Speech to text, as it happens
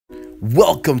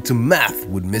Welcome to Math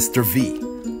with Mr. V,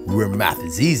 where math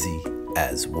is easy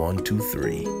as 1, 2,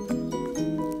 3.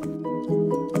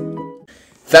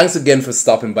 Thanks again for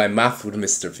stopping by Math with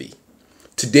Mr. V.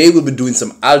 Today we'll be doing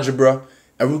some algebra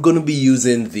and we're going to be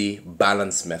using the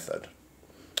balance method.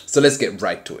 So let's get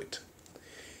right to it.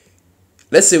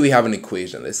 Let's say we have an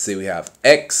equation. Let's say we have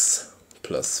x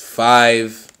plus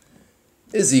 5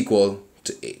 is equal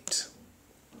to 8.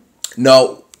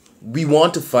 Now, we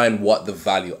want to find what the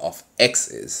value of x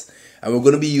is. And we're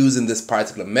going to be using this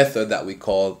particular method that we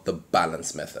call the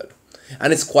balance method.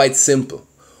 And it's quite simple.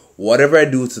 Whatever I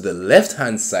do to the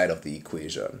left-hand side of the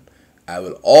equation, I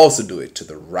will also do it to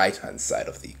the right-hand side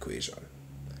of the equation.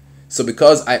 So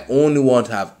because I only want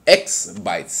to have x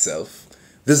by itself,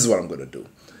 this is what I'm going to do.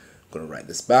 I'm going to write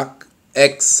this back.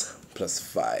 X plus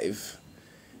 5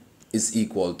 is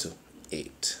equal to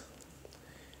 8.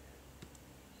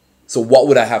 So what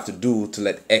would I have to do to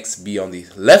let x be on the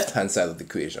left-hand side of the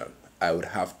equation? I would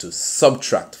have to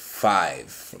subtract 5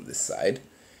 from this side,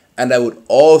 and I would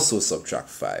also subtract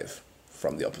 5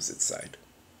 from the opposite side.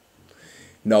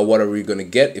 Now, what are we going to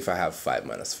get if I have 5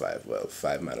 minus 5? Well,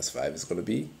 5 minus 5 is going to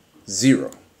be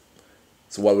 0.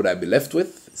 So what would I be left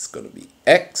with? It's going to be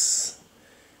x,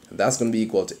 and that's going to be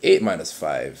equal to 8 minus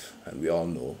 5, and we all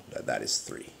know that that is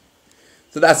 3.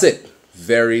 So that's it.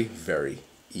 Very, very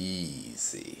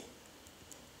easy.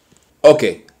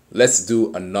 Okay, let's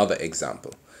do another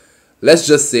example. Let's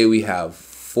just say we have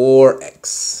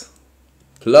 4x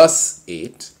plus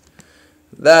 8.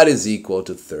 That is equal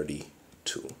to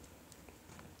 32.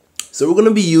 So we're going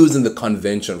to be using the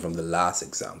convention from the last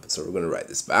example. So we're going to write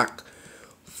this back.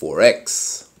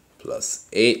 4x plus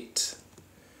 8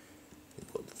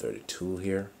 equal to 32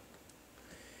 here.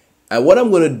 And what I'm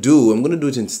going to do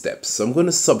it in steps. So I'm going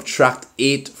to subtract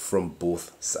 8 from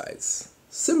both sides,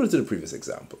 similar to the previous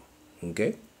example.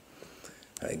 Okay,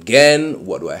 and again,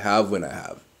 what do I have when I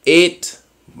have 8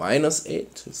 minus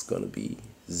 8? It's going to be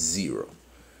 0.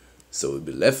 So we'll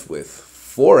be left with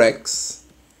 4x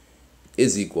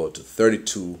is equal to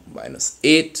 32 minus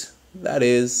 8. That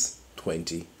is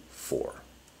 24.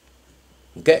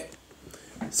 Okay,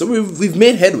 so we've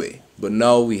made headway, but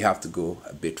now we have to go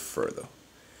a bit further.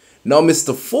 Now,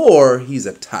 Mr. 4, he's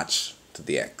attached to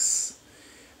the x.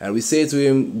 And we say to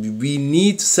him, we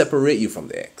need to separate you from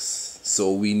the x.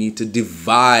 So we need to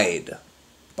divide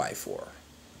by 4.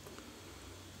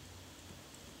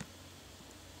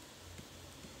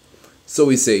 So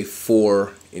we say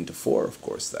 4 into 4, of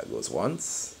course that goes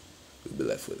once. We'll be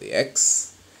left with the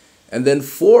x. And then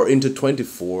 4 into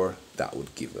 24, that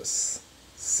would give us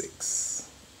 6.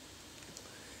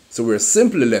 So we're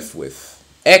simply left with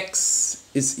x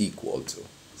is equal to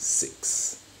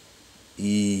 6.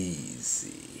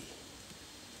 Easy.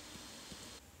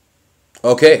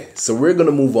 Okay, so we're going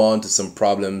to move on to some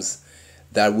problems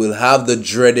that will have the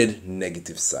dreaded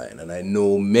negative sign. And I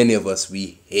know many of us,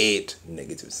 we hate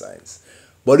negative signs.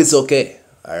 But it's okay.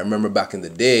 I remember back in the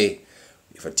day,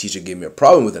 if a teacher gave me a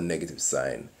problem with a negative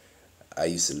sign, I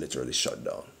used to literally shut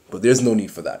down. But there's no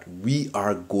need for that. We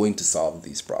are going to solve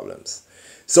these problems.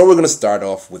 So we're going to start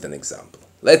off with an example.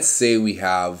 Let's say we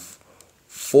have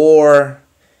 4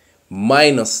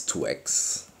 minus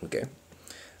 2x. Okay.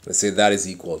 Let's say that is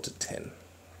equal to 10.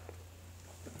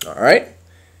 All right.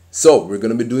 So we're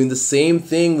going to be doing the same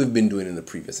thing we've been doing in the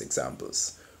previous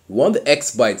examples. We want the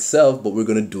x by itself, but we're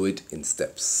going to do it in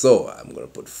steps. So I'm going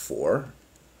to put 4.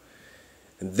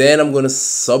 And then I'm going to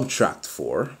subtract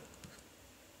 4. I'm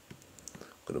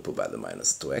going to put back the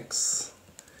minus 2x.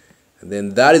 And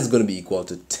then that is going to be equal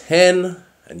to 10.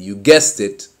 And you guessed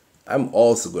it, I'm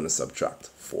also going to subtract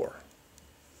 4.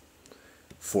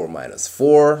 4 minus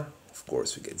 4. Of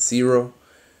course, we get 0.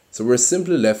 So we're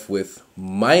simply left with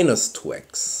minus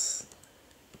 2x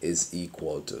is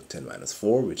equal to 10 minus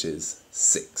 4, which is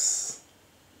 6.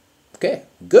 Okay,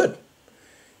 good.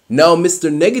 Now,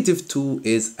 Mr. Negative 2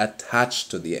 is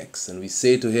attached to the x. And we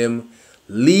say to him,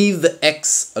 leave the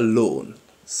x alone.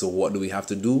 So what do we have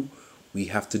to do? We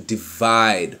have to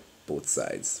divide both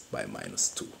sides by minus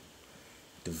 2.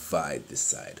 Divide this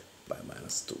side by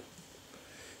minus 2.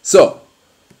 So,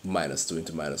 minus 2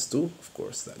 into minus 2, of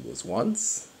course, that goes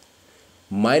once.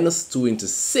 Minus 2 into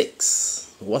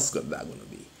 6, what's that going to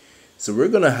be? So we're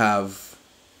going to have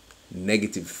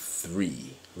negative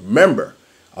 3. Remember,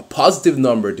 a positive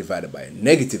number divided by a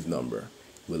negative number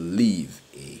will leave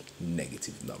a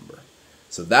negative number.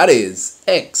 So that is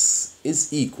x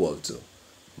is equal to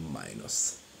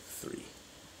minus 3.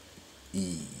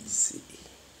 Easy.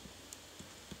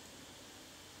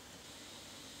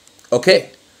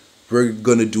 Okay. We're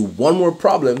going to do one more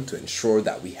problem to ensure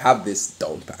that we have this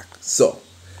down pat. So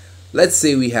Let's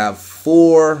say we have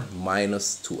 4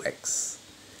 minus 2x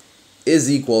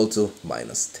is equal to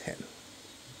minus 10.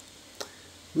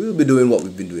 We'll be doing what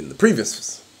we've been doing in the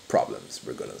previous problems.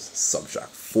 We're going to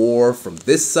subtract 4 from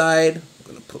this side.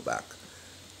 We're going to put back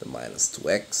the minus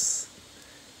 2x.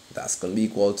 That's going to be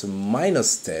equal to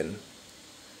minus 10.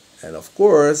 And of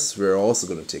course, we're also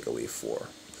going to take away 4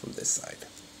 from this side.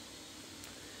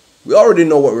 We already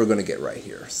know what we're going to get right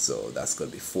here. So that's going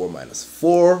to be 4 minus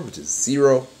 4, which is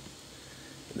 0.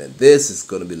 And then this is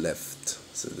going to be left.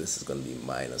 So this is going to be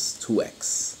minus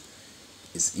 2x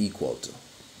is equal to.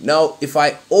 Now, if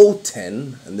I owe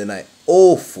 10 and then I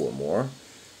owe 4 more,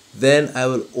 then I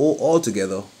will owe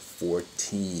altogether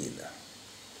 14.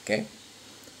 Okay?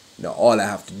 Now, all I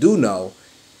have to do now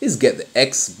is get the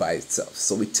x by itself.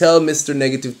 So we tell Mr.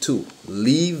 Negative 2,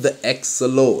 leave the x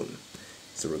alone.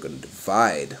 So we're going to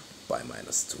divide by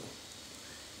minus 2.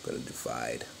 We're going to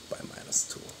divide by minus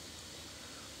 2.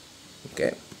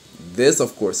 Okay? This,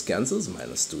 of course, cancels.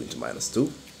 Minus 2 into minus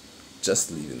 2.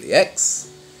 Just leaving the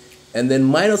x. And then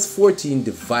minus 14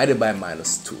 divided by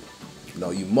minus 2. Now,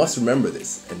 you must remember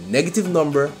this. A negative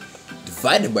number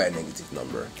divided by a negative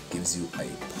number gives you a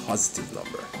positive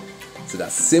number. So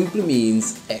that simply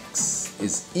means x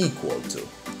is equal to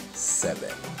 7.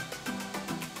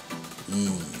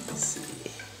 Easy.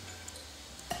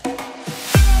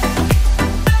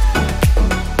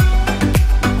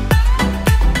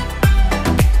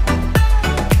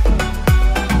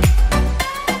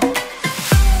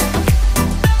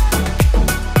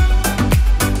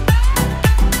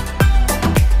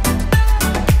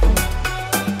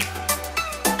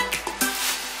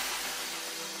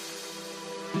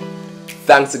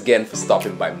 Thanks again for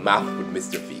stopping by Math with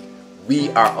Mr. V.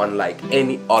 We are unlike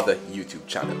any other YouTube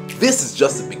channel. This is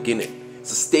just the beginning,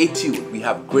 so stay tuned. We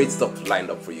have great stuff lined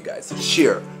up for you guys.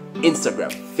 Share,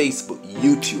 Instagram, Facebook,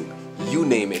 YouTube, you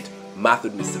name it. Math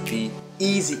with Mr. V,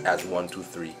 easy as 1, 2,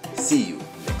 3. See you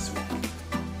next week.